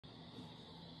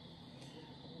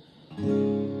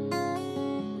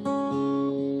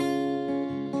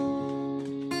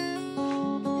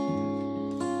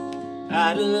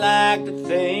I'd like to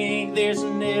think there's a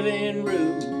Nevin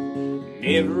route,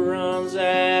 never runs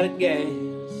out of gas.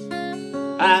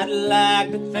 I'd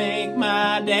like to think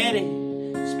my daddy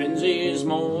spends his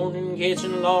morning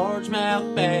catching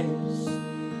largemouth bass.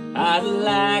 I'd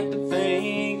like to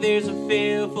think there's a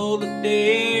field full of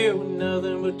deer with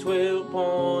nothing but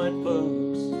 12-point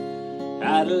bucks.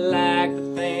 I'd like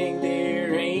to think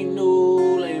there ain't no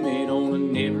limit on the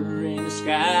never-ending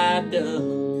sky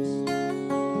ducks.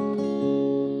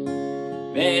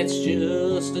 That's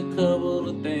just a couple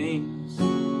of things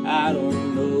I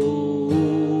don't know.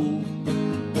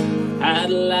 I'd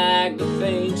like to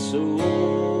think so.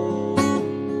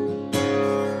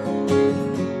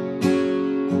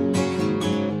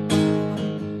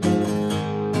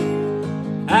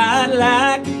 I'd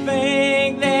like to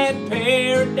think that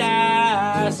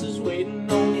paradise is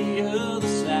waiting on the other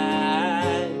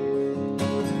side.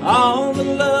 All the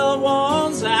loved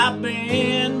ones I've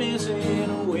been missing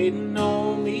are waiting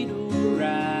on me to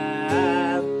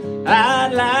arrive.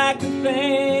 I'd like to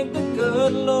think the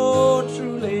good Lord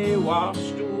truly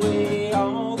washed away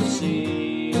all the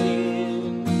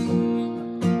sins.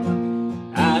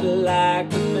 I'd like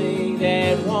to think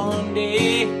that one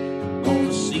day I'm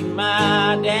gonna see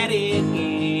my daddy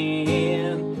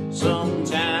again.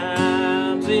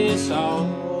 Sometimes it's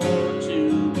hard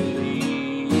to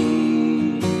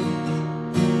believe.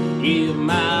 Give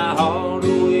my heart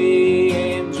away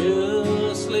and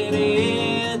just let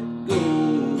it go.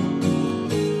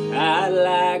 I'd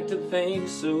like to think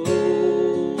so.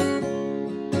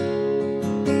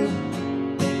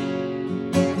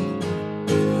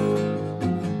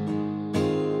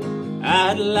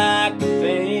 I'd like to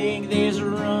think there's a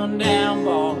rundown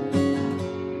bar,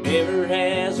 never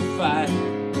has a fight.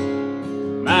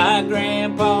 My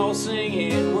grandpa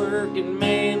singing working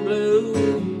man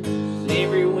blues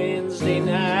every Wednesday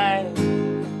night.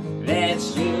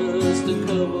 That's just a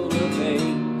couple of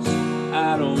things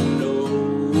I don't know.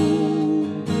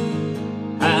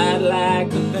 I'd like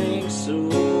to think so.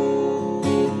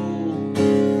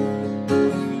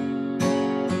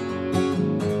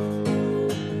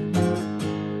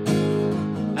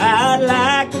 I'd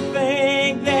like to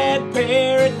think that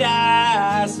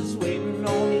paradise is waiting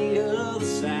on the other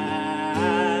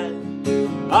side.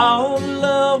 All the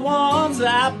loved ones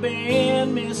I've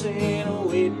been missing are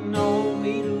waiting on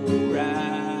me to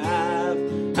arrive.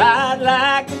 I'd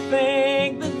like to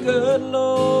think the good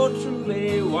Lord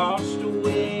truly washed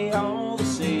away all the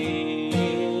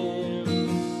sins.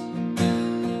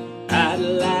 I'd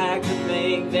like to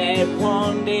think that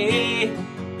one day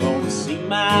gonna see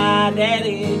my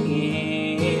daddy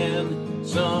again.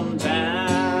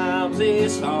 Sometimes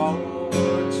it's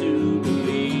hard to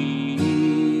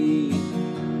believe.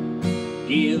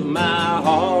 Give my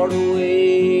heart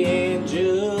away and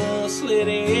just let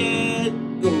it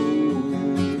go.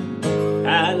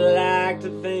 I'd like to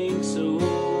think so.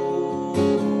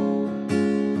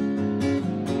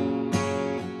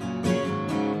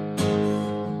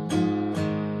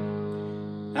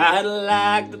 I'd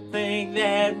like to think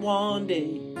that one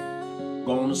day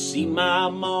gonna see my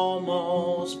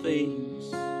mama's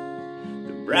face.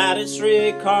 The brightest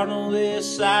red cardinal this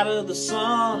side of the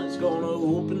sun is gonna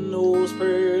open those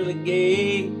pearly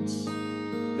gates.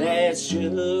 That's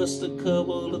just a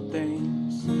couple of things